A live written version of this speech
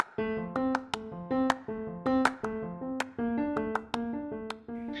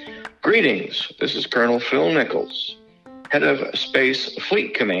Greetings, this is Colonel Phil Nichols, head of Space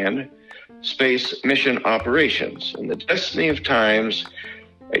Fleet Command, Space Mission Operations, in the Destiny of Times,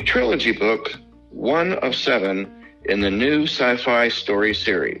 a trilogy book, 1 of 7 in the new sci-fi story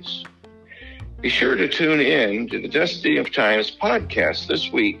series. Be sure to tune in to the Destiny of Times podcast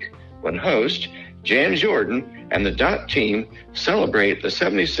this week when host Jan Jordan and the DOT team celebrate the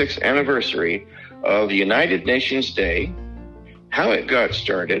 76th anniversary of United Nations Day, how it got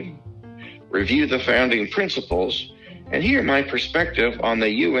started, review the founding principles, and hear my perspective on the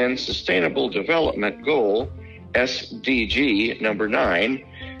UN Sustainable Development Goal, SDG number 9,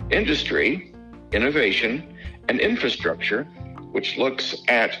 Industry, Innovation, and Infrastructure, which looks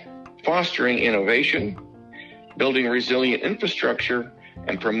at fostering innovation, building resilient infrastructure,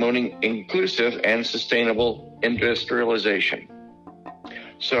 and promoting inclusive and sustainable industrialization.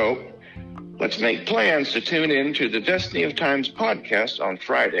 So, let's make plans to tune in to the Destiny of Times podcast on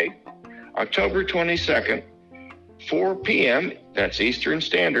Friday, October 22nd, 4 p.m., that's Eastern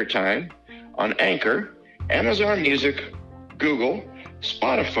Standard Time, on Anchor, Amazon Music, Google,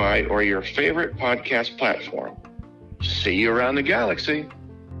 Spotify, or your favorite podcast platform. See you around the galaxy.